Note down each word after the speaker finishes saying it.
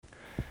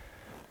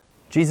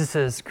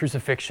Jesus'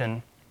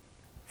 crucifixion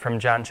from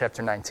John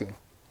chapter 19.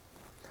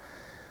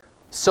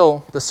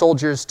 So the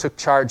soldiers took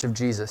charge of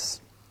Jesus.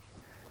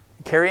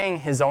 Carrying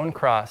his own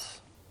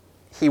cross,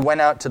 he went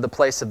out to the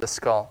place of the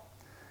skull,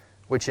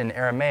 which in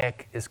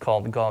Aramaic is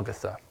called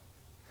Golgotha.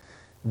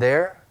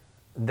 There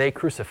they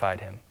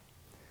crucified him,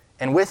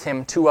 and with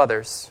him 2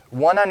 others,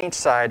 one on each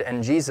side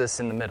and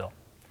Jesus in the middle.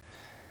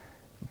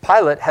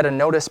 Pilate had a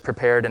notice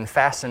prepared and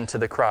fastened to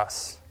the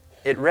cross.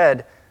 It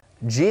read,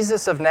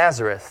 "Jesus of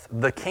Nazareth,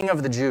 the King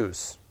of the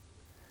Jews."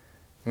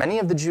 Many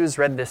of the Jews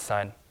read this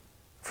sign,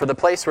 for the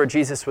place where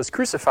Jesus was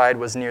crucified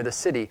was near the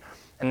city,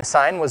 and the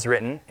sign was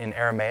written in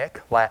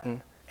Aramaic,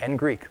 Latin, and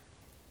Greek.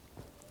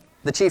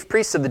 The chief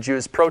priests of the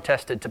Jews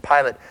protested to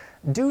Pilate,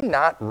 "Do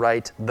not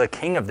write the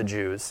King of the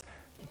Jews,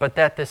 but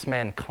that this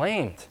man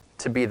claimed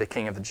to be the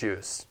King of the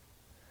Jews."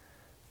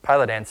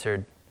 Pilate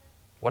answered,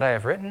 "What I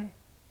have written,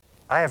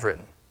 I have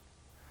written."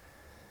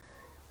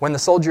 When the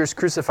soldiers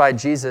crucified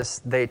Jesus,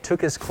 they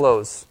took his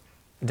clothes,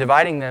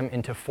 dividing them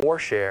into 4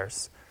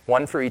 shares,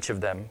 one for each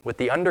of them, with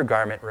the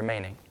undergarment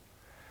remaining.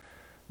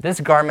 This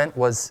garment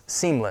was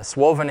seamless,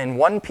 woven in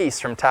one piece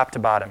from top to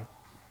bottom.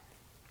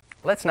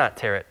 "Let's not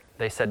tear it,"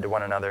 they said to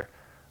one another.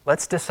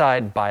 "Let's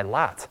decide by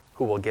lot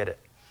who will get it."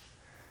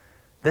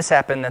 This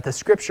happened that the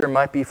scripture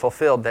might be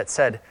fulfilled that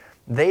said,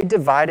 "They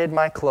divided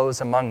my clothes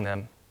among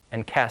them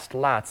and cast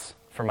lots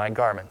for my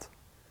garment."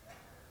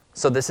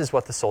 So this is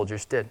what the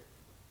soldiers did.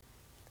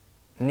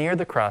 Near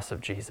the cross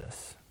of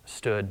Jesus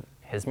stood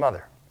his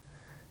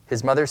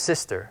mother's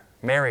sister,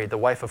 Mary, the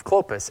wife of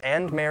Clopas,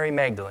 and Mary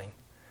Magdalene.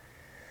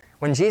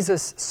 When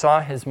Jesus saw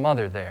his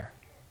mother there,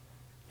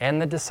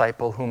 and the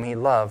disciple whom he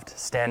loved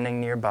standing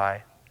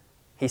nearby,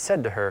 he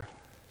said to her,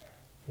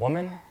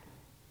 "Woman,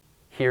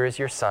 here is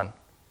your son,"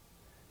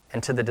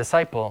 and to the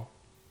disciple,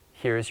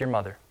 "Here is your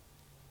mother."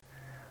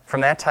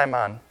 From that time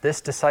on,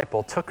 this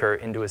disciple took her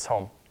into his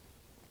home.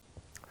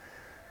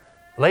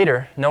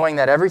 Later, knowing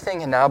that everything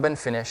had now been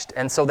finished,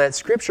 and so that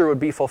Scripture would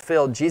be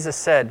fulfilled, Jesus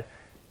said,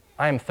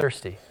 "I am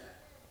thirsty."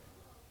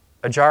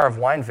 A jar of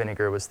wine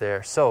vinegar was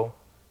there, so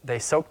they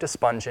soaked a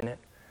sponge in it,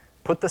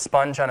 put the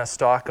sponge on a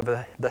stalk of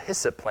the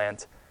hyssop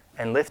plant,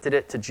 and lifted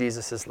it to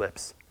Jesus'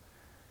 lips.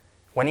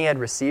 When he had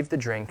received the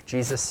drink,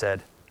 Jesus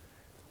said,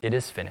 "It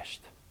is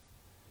finished."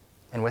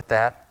 And with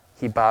that,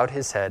 he bowed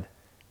his head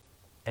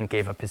and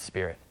gave up his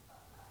spirit.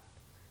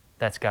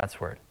 That's God's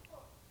word.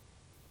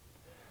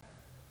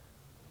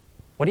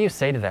 What do you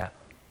say to that?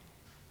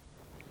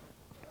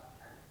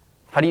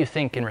 How do you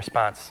think in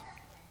response?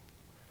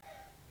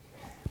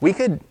 We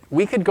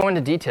could go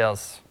into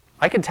details.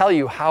 I could tell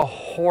you how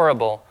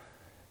horrible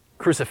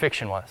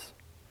crucifixion was.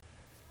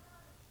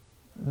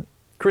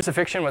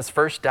 Crucifixion was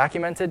first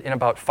documented in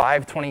about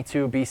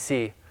 522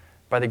 BC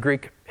by the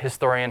Greek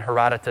historian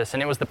Herodotus,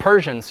 and it was the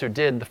Persians who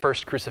did the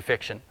first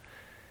crucifixion.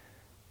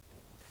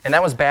 And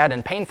that was bad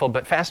and painful,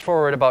 but fast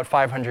forward about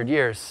 500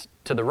 years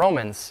to the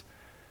Romans.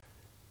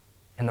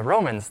 And the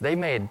Romans, they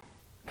made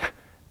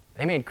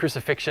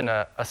crucifixion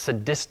a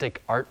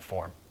sadistic art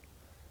form.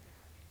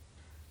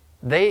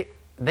 They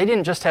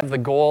didn't just have the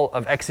goal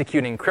of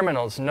executing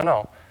criminals,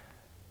 no.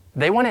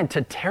 They wanted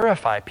to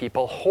terrify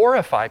people,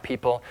 horrify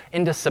people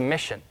into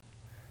submission.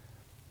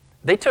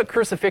 They took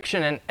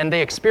crucifixion and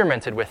they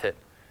experimented with it.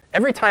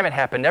 Every time it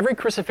happened, every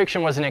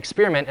crucifixion was an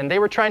experiment, and they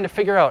were trying to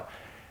figure out,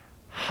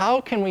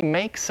 how can we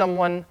make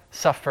someone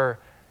suffer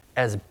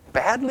as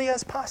badly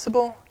as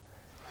possible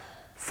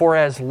for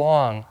as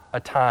long a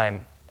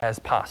time as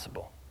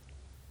possible?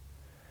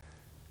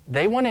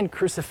 They wanted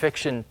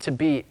crucifixion to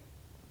be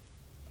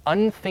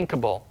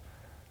unthinkable,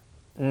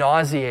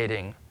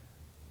 nauseating,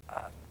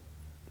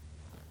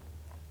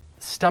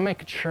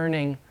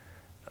 stomach-churning,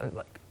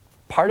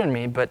 pardon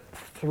me, but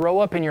throw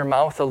up in your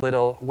mouth a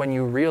little when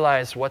you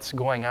realize what's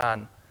going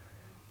on,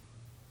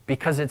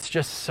 because it's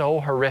just so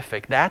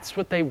horrific. That's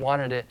what they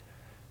wanted it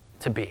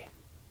to be.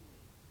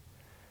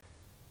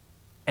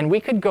 And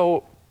we could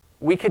go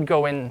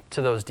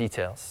into those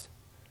details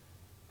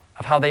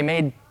of how they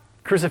made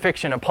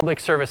crucifixion a public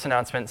service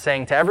announcement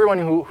saying to everyone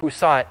who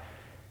saw it,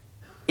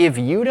 if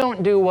you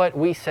don't do what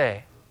we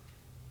say,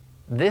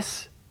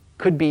 this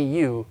could be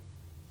you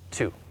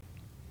too.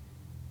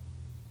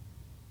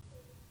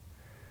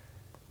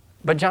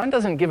 But John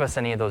doesn't give us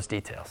any of those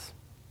details.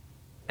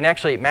 And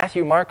actually,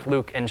 Matthew, Mark,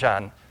 Luke, and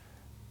John,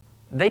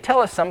 they tell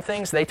us some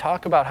things. They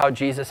talk about how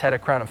Jesus had a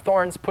crown of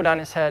thorns put on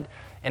his head,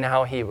 and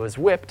how he was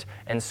whipped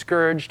and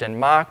scourged and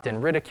mocked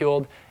and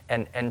ridiculed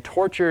and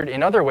tortured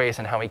in other ways,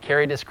 and how he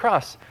carried his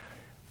cross.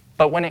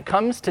 But when it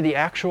comes to the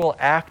actual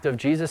act of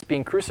Jesus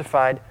being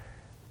crucified,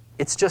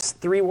 it's just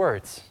 3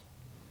 words.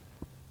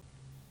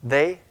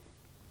 They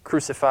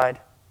crucified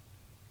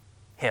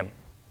him.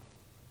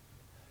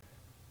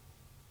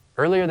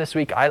 Earlier this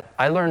week,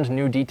 I learned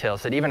new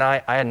details that even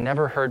I had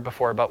never heard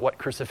before about what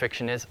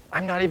crucifixion is.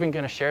 I'm not even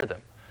going to share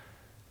them.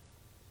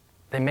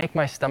 They make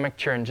my stomach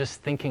churn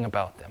just thinking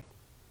about them.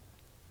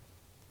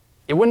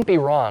 It wouldn't be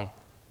wrong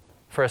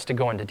for us to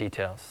go into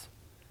details.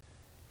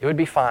 It would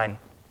be fine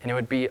and it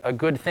would be a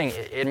good thing.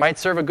 It might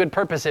serve a good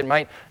purpose. It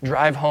might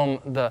drive home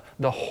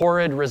the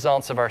horrid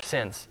results of our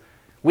sins.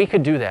 We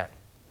could do that.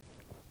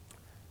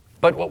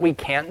 But what we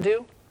can't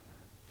do,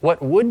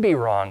 what would be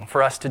wrong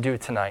for us to do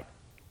tonight,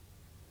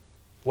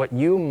 what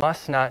you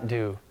must not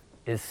do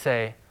is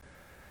say,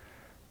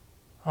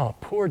 oh,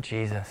 poor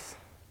Jesus.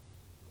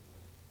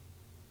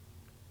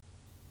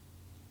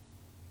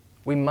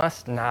 We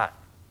must not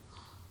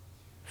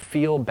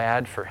feel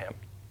bad for him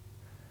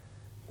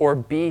or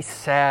be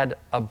sad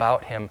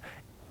about him,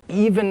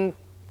 even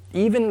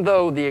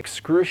though the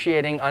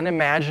excruciating,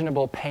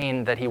 unimaginable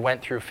pain that he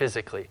went through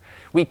physically.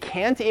 We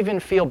can't even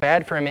feel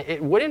bad for him.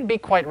 It wouldn't be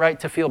quite right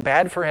to feel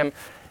bad for him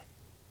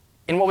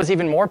in what was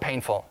even more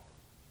painful,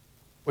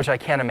 which I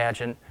can't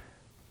imagine,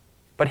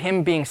 but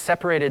him being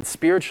separated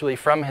spiritually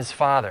from his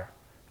Father,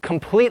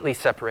 completely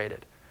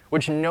separated,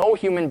 which no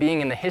human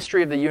being in the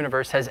history of the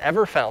universe has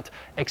ever felt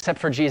except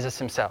for Jesus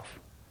himself.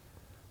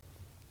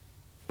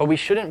 But we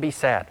shouldn't be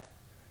sad.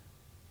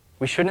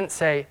 We shouldn't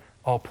say,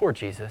 oh, poor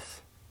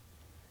Jesus.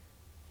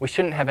 We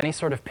shouldn't have any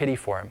sort of pity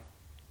for him.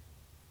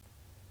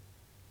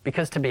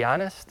 Because to be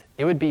honest,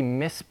 it would be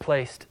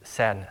misplaced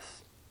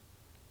sadness,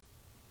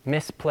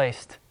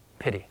 misplaced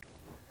pity.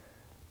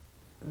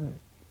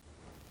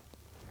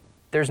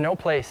 There's no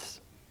place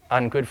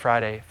on Good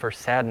Friday for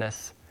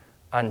sadness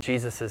on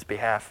Jesus'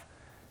 behalf,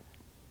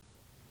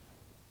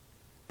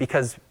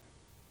 because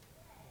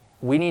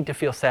we need to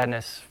feel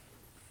sadness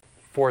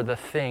for the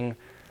thing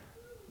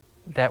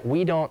that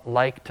we don't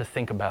like to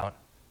think about,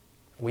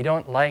 we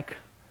don't like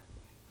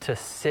to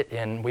sit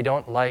in, we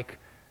don't like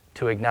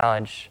to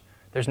acknowledge.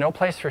 There's no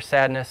place for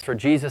sadness for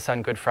Jesus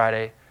on Good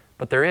Friday,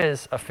 but there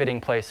is a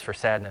fitting place for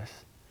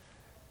sadness.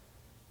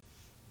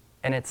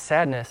 And it's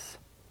sadness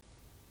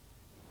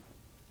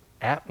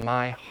at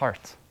my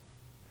heart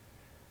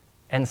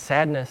and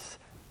sadness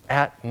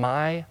at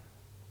my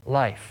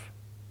life.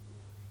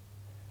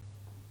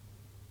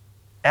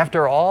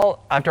 After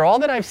all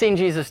that I've seen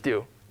Jesus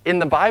do in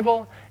the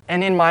Bible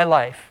and in my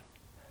life,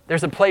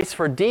 there's a place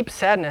for deep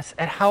sadness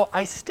at how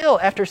I still,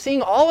 after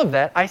seeing all of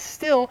that, I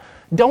still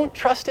don't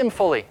trust him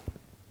fully.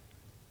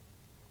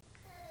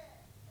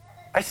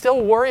 I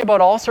still worry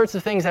about all sorts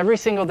of things every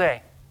single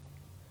day.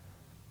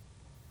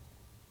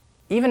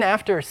 Even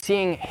after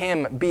seeing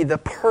him be the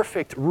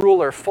perfect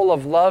ruler, full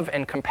of love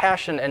and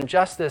compassion and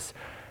justice,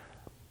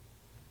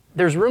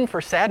 there's room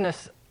for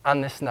sadness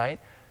on this night,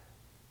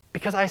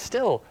 because I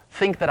still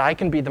think that I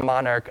can be the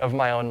monarch of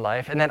my own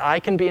life and that I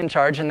can be in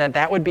charge and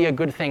that would be a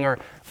good thing, or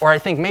I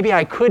think maybe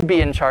I could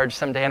be in charge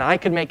someday and I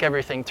could make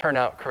everything turn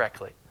out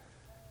correctly.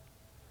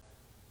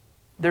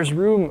 There's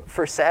room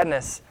for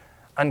sadness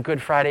on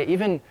Good Friday,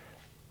 even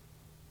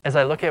as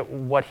I look at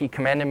what he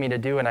commanded me to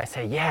do and I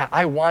say, yeah,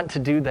 I want to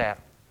do that.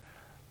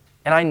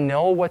 And I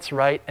know what's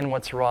right and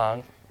what's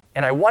wrong,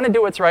 and I want to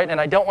do what's right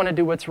and I don't want to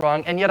do what's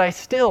wrong, and yet I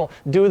still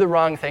do the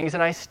wrong things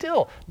and I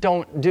still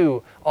don't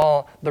do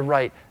all the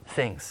right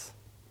things.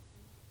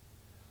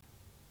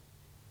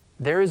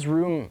 There is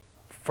room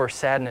for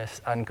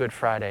sadness on Good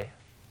Friday,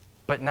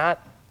 but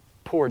not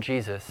poor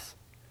Jesus.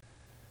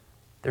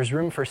 There's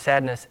room for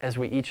sadness as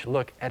we each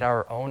look at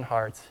our own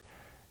hearts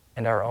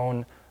and our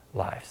own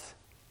lives.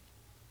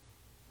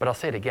 But I'll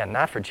say it again,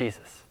 not for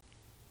Jesus.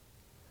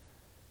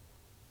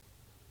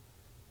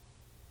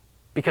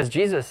 Because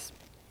Jesus,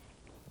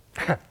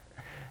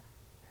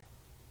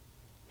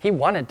 he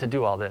wanted to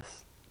do all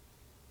this.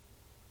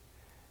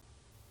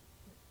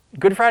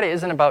 Good Friday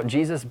isn't about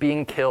Jesus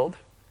being killed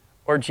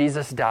or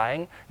Jesus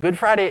dying. Good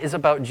Friday is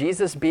about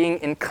Jesus being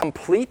in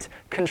complete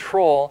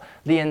control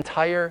the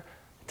entire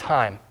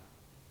time.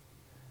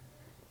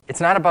 It's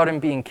not about him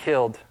being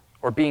killed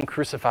or being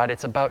crucified.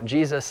 It's about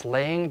Jesus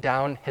laying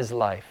down his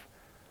life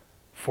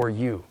for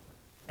you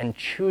and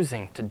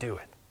choosing to do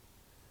it.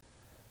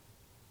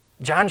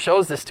 John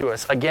shows this to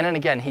us again and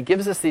again. He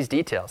gives us these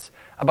details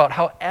about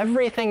how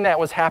everything that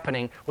was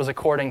happening was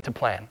according to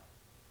plan.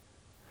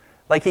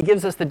 Like he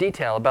gives us the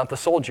detail about the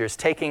soldiers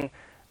taking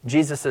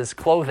Jesus'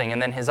 clothing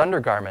and then his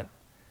undergarment,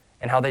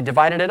 and how they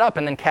divided it up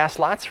and then cast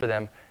lots for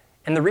them.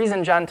 And the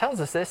reason John tells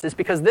us this is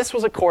because this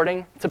was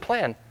according to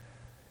plan.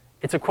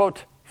 It's a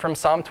quote from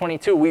Psalm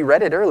 22. We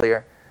read it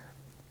earlier.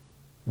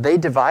 They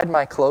divide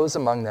my clothes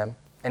among them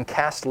and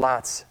cast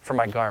lots for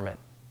my garment.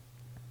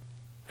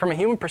 From a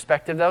human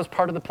perspective, that was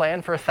part of the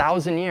plan for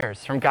 1,000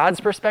 years. From God's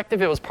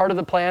perspective, it was part of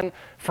the plan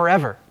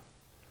forever.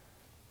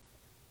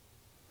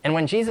 And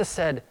when Jesus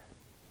said,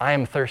 I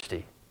am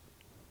thirsty,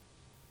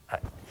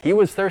 he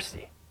was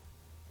thirsty.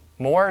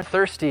 More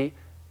thirsty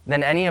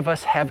than any of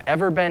us have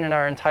ever been in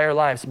our entire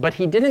lives. But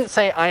he didn't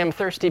say, I am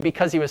thirsty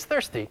because he was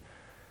thirsty.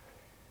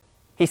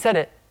 He said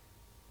it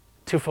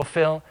to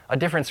fulfill a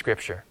different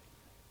scripture.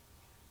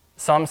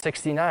 Psalm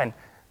 69,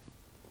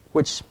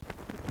 which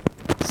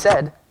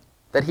said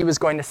that he was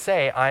going to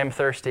say, I am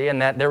thirsty,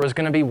 and that there was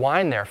going to be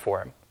wine there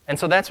for him. And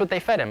so that's what they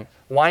fed him,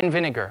 wine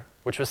vinegar,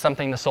 which was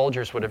something the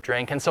soldiers would have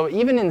drank. And so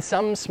even in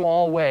some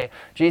small way,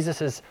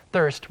 Jesus'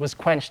 thirst was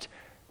quenched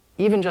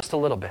even just a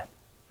little bit.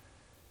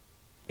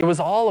 It was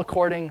all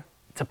according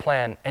to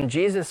plan, and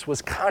Jesus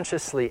was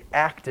consciously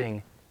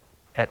acting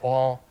at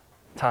all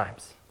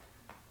times.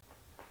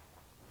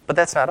 But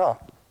that's not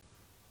all.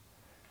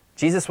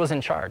 Jesus was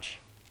in charge.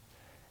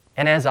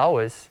 And as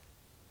always,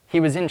 he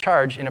was in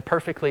charge in a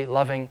perfectly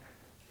loving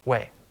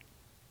way.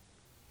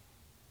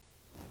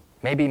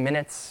 Maybe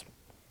minutes,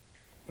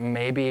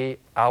 maybe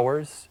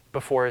hours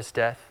before his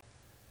death,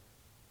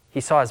 he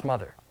saw his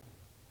mother.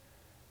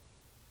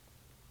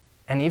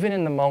 And even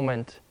in the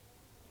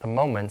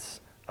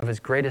moments of his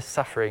greatest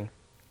suffering,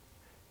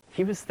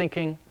 he was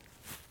thinking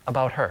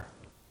about her.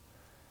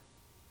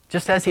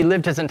 Just as he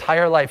lived his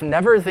entire life,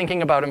 never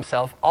thinking about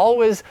himself,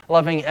 always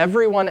loving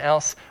everyone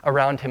else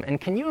around him.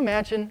 And can you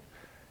imagine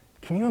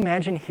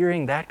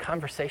hearing that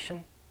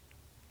conversation?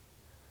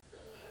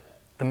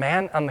 The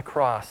man on the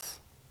cross,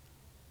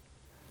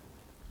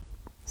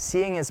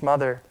 seeing his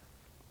mother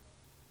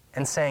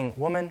and saying,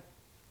 "Woman,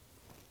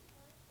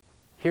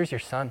 here's your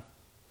son."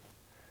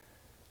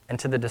 And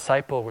to the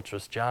disciple, which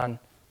was John,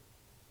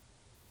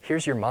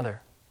 "Here's your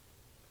mother."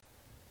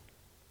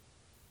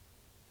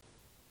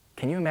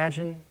 Can you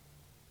imagine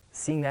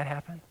seeing that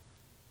happen?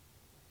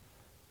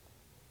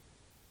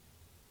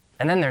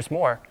 And then there's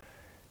more,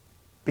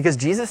 because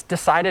Jesus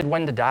decided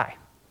when to die.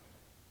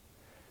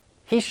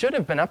 He should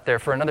have been up there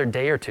for another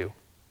day or two.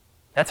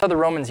 That's how the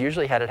Romans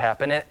usually had it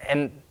happen,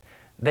 and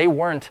they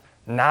weren't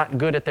not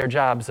good at their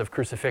jobs of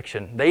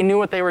crucifixion. They knew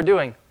what they were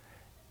doing.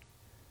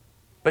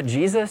 But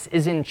Jesus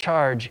is in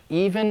charge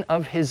even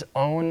of his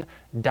own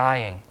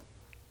dying.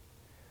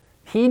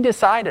 He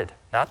decided,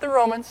 not the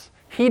Romans,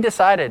 he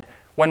decided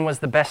when was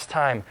the best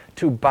time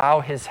to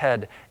bow his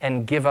head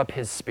and give up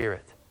his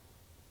spirit.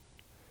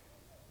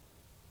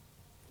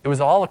 It was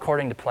all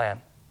according to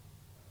plan.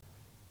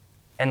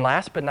 And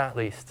last but not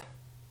least,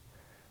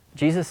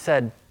 Jesus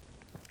said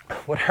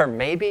what are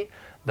maybe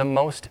the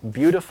most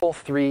beautiful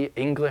 3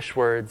 English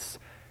words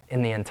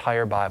in the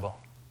entire Bible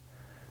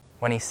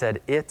when he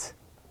said, "It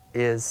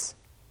is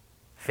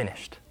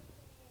finished."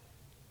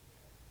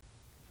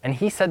 And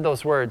he said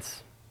those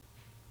words.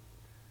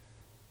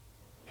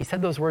 He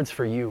said those words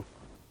for you,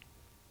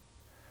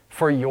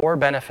 for your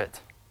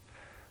benefit,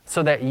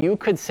 so that you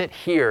could sit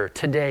here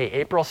today,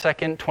 April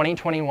 2nd,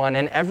 2021,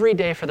 and every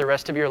day for the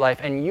rest of your life,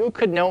 and you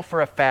could know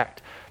for a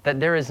fact that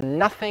there is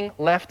nothing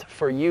left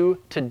for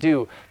you to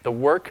do. The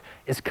work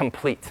is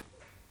complete.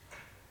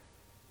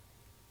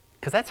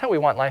 Because that's how we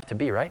want life to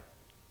be, right?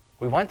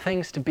 We want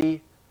things to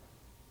be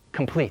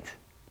complete.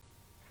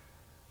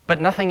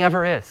 But nothing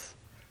ever is.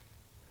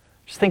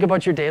 Just think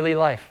about your daily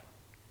life.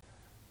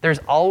 There's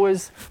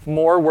always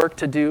more work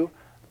to do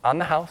on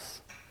the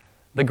house.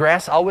 The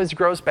grass always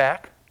grows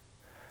back.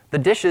 The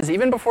dishes,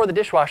 even before the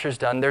dishwasher's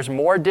done, there's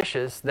more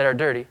dishes that are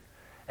dirty.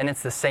 And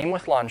it's the same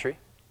with laundry.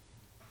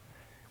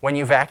 When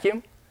you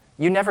vacuum,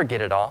 you never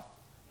get it all,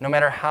 no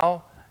matter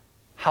how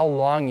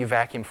long you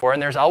vacuum for.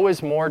 And there's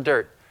always more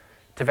dirt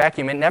to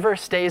vacuum. It never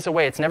stays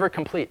away. It's never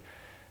complete.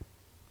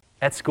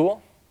 At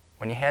school,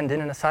 when you hand in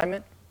an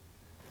assignment,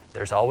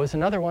 there's always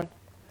another one.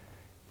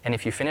 And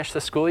if you finish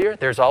the school year,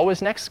 there's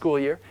always next school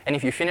year. And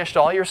if you finished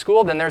all your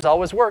school, then there's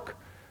always work.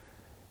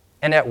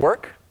 And at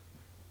work,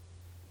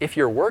 if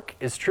your work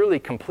is truly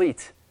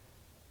complete,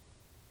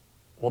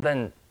 well,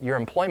 then your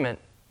employment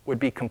would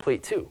be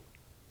complete too.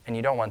 And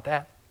you don't want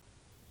that.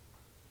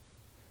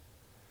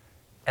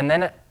 And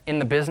then in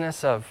the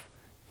business of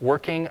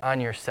working on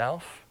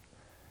yourself,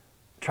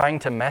 trying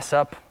to mess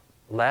up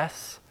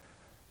less,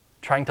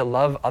 trying to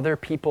love other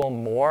people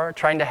more,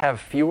 trying to have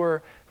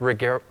fewer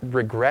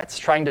regrets,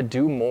 trying to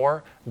do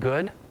more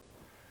good,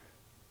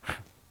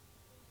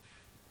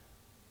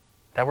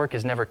 that work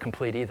is never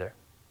complete either.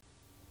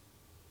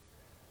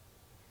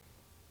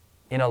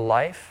 In a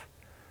life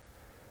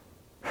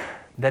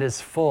that is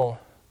full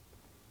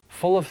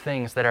of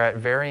things that are at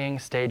varying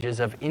stages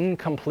of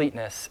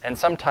incompleteness and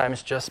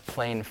sometimes just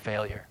plain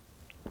failure,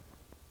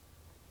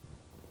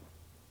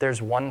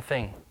 there's one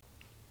thing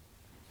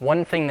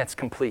that's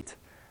complete,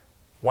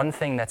 one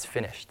thing that's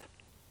finished.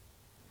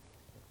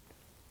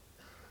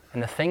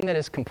 And the thing that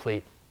is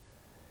complete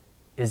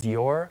is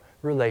your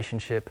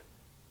relationship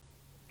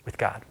with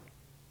God.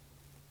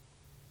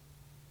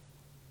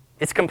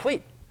 It's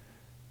complete.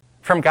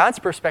 From God's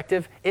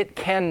perspective, it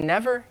can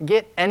never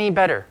get any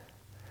better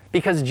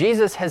because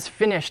Jesus has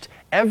finished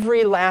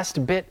every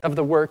last bit of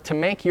the work to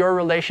make your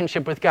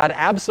relationship with God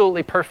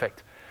absolutely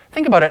perfect.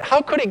 Think about it.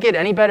 How could it get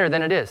any better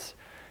than it is?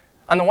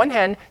 On the one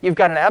hand, you've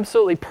got an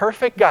absolutely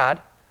perfect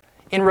God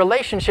in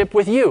relationship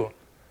with you,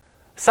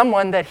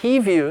 someone that he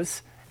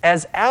views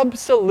as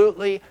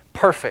absolutely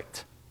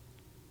perfect.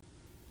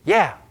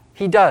 Yeah,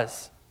 he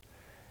does.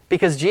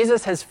 Because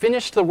Jesus has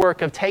finished the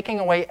work of taking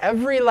away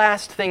every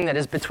last thing that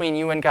is between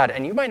you and God.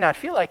 And you might not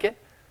feel like it,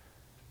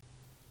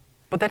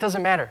 but that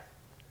doesn't matter.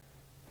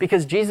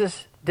 Because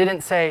Jesus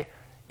didn't say,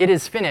 "It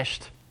is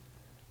finished,"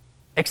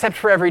 except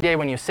for every day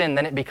when you sin,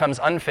 then it becomes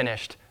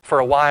unfinished for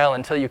a while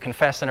until you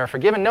confess and are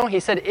forgiven. No, he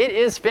said, "It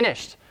is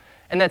finished."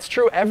 And that's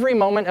true every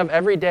moment of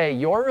every day.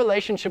 Your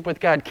relationship with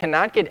God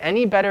cannot get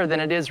any better than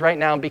it is right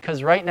now,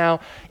 because right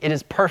now it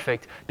is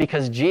perfect,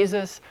 because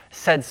Jesus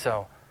said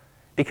so.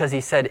 Because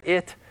he said,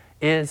 "It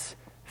is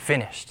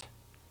finished."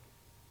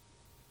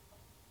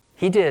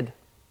 He did.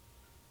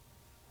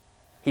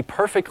 He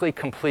perfectly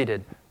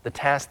completed the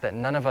task that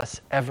none of us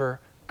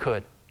ever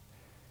could.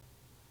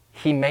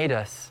 He made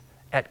us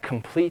at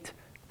complete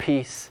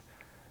peace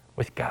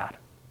with God.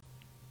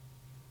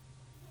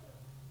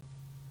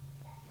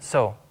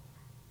 So,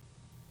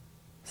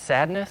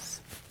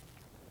 sadness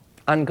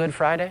on Good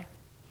Friday?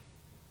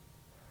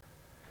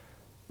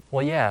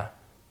 Well, yeah,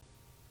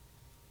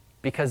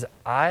 because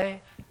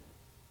I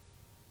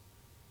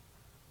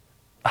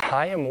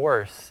am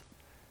worse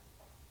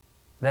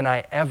than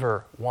I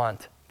ever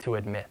want to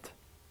admit,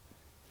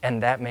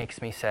 and that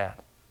makes me sad.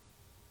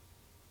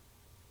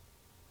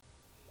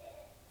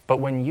 But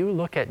when you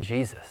look at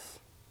Jesus,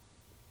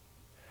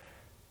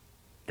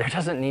 there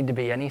doesn't need to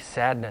be any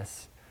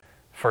sadness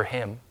for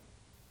him.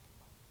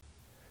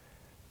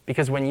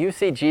 Because when you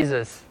see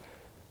Jesus,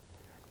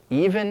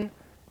 even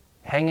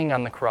hanging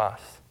on the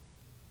cross,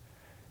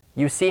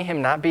 you see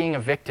him not being a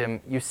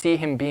victim, you see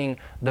him being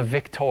the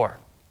victor.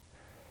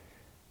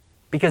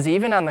 Because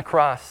even on the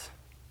cross,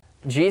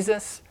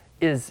 Jesus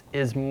is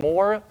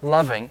more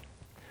loving,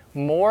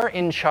 more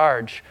in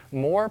charge,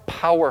 more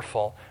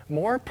powerful,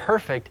 more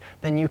perfect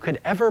than you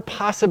could ever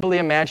possibly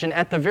imagine,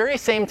 at the very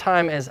same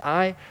time as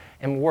I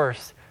am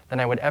worse than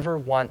I would ever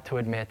want to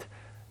admit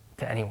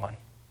to anyone.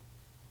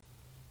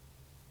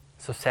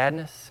 So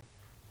sadness,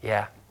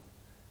 yeah.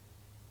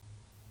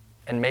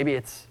 And maybe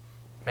it's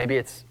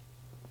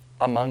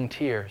among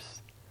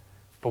tears.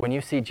 But when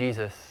you see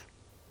Jesus,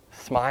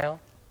 smile,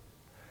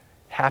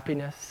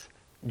 happiness,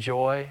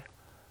 joy,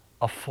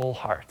 a full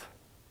heart.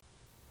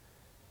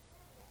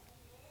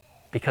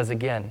 Because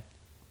again,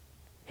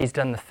 he's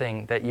done the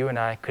thing that you and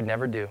I could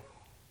never do.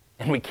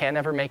 And we can't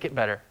ever make it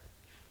better.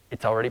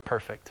 It's already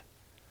perfect.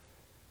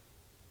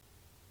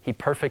 He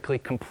perfectly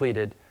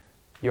completed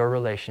your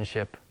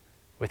relationship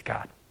with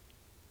God.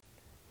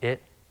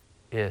 It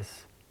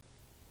is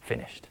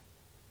finished.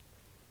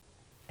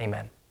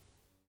 Amen.